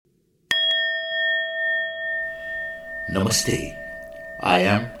Namaste. I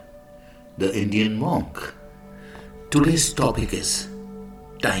am the Indian monk. Today's topic is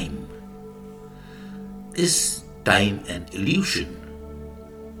time. Is time an illusion?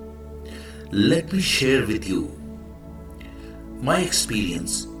 Let me share with you my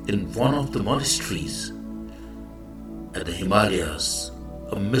experience in one of the monasteries at the Himalayas,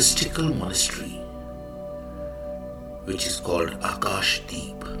 a mystical monastery which is called Akash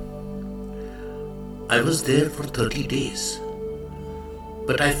Deep. I was there for 30 days,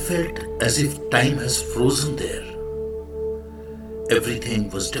 but I felt as if time has frozen there. Everything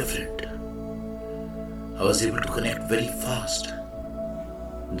was different. I was able to connect very fast.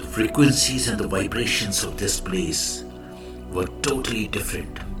 The frequencies and the vibrations of this place were totally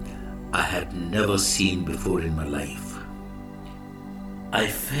different. I had never seen before in my life. I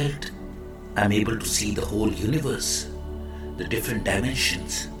felt I'm able to see the whole universe, the different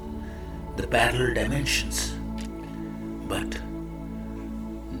dimensions, the parallel dimensions. But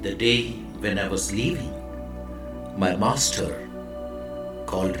the day when I was leaving, my master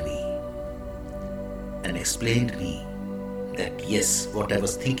called me and explained me that yes, what I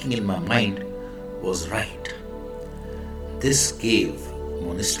was thinking in my mind was right. This cave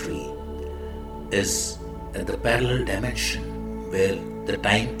monastery is at the parallel dimension where the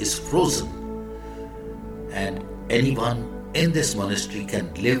time is frozen, and anyone in this monastery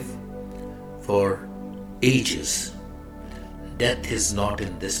can live for ages. Death is not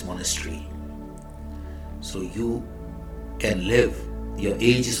in this monastery. So you can live. Your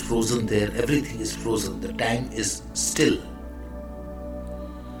age is frozen there. Everything is frozen. The time is still.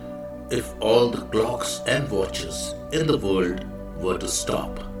 If all the clocks and watches in the world were to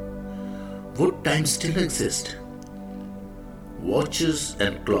stop, would time still exist? Watches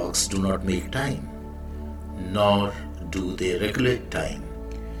and clocks do not make time, nor do they regulate time.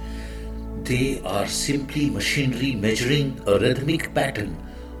 They are simply machinery measuring a rhythmic pattern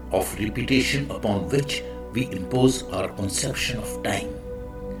of repetition upon which we impose our conception of time.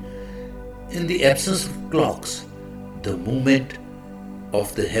 In the absence of clocks, the movement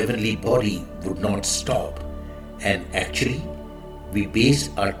of the heavenly body would not stop, and actually, we base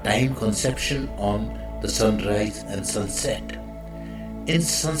our time conception on the sunrise and sunset. In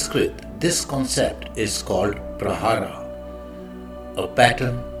Sanskrit, this concept is called prahara, a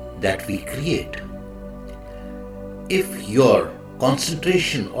pattern that we create. If your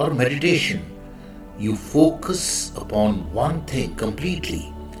concentration or meditation, you focus upon one thing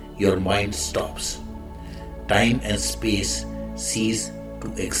completely, your mind stops. Time and space cease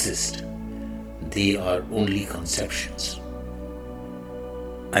to exist. They are only conceptions.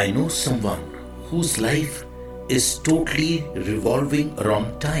 I know someone whose life is totally revolving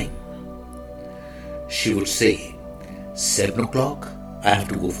around time. She would say, 7 o'clock, I have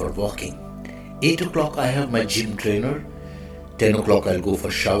to go for walking. 8 o'clock, I have my gym trainer. 10 o'clock, I'll go for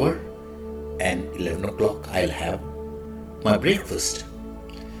shower. And 11 o'clock, I'll have my breakfast.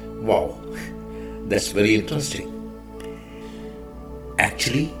 Wow, that's very interesting.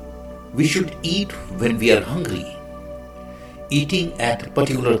 Actually, we should eat when we are hungry. Eating at a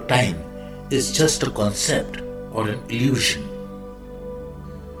particular time is just a concept or an illusion.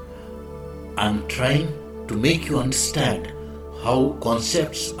 I'm trying to make you understand how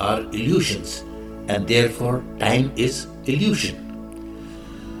concepts are illusions and therefore time is illusion.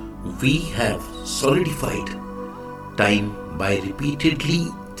 We have solidified time by repeatedly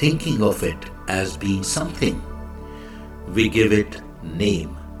thinking of it as being something. We give it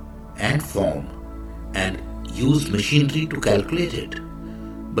name and form and use machinery to calculate it.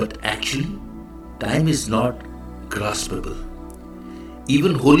 But actually, time is not graspable.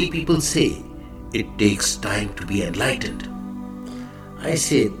 Even holy people say it takes time to be enlightened. I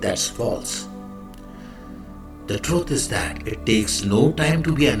say that's false. The truth is that it takes no time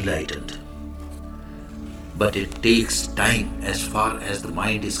to be enlightened. But it takes time as far as the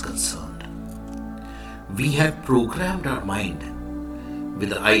mind is concerned. We have programmed our mind with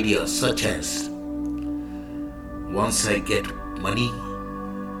the ideas such as, once I get money,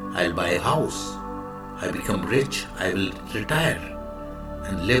 I'll buy a house. I become rich, I will retire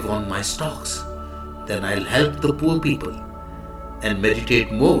and live on my stocks. Then I'll help the poor people and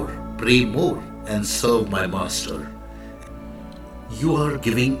meditate more, pray more, and serve my master. You are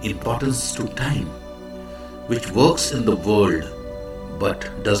giving importance to time, which works in the world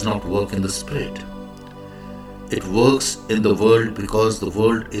but does not work in the spirit. It works in the world because the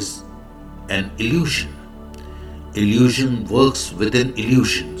world is an illusion. Illusion works within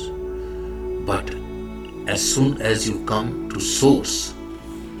illusions. But as soon as you come to Source,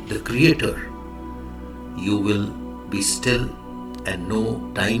 the Creator, you will be still and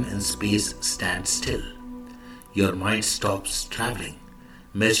know time and space stand still. your mind stops traveling,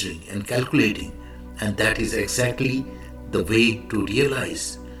 measuring, and calculating. And that is exactly the way to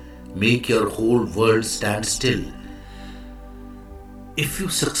realize. Make your whole world stand still. If you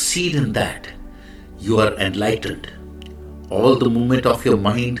succeed in that, you are enlightened. All the movement of your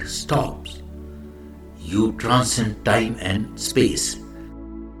mind stops. You transcend time and space.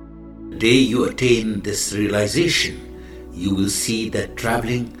 The day you attain this realization, you will see that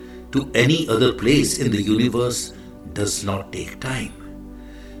traveling to any other place in the universe does not take time.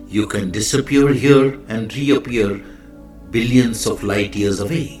 You can disappear here and reappear billions of light years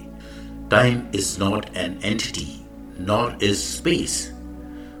away. Time is not an entity, nor is space.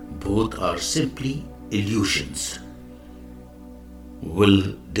 Both are simply illusions.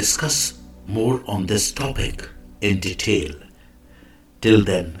 We'll discuss more on this topic in detail. Till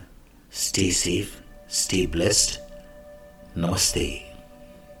then, stay safe, stay blessed. Namaste.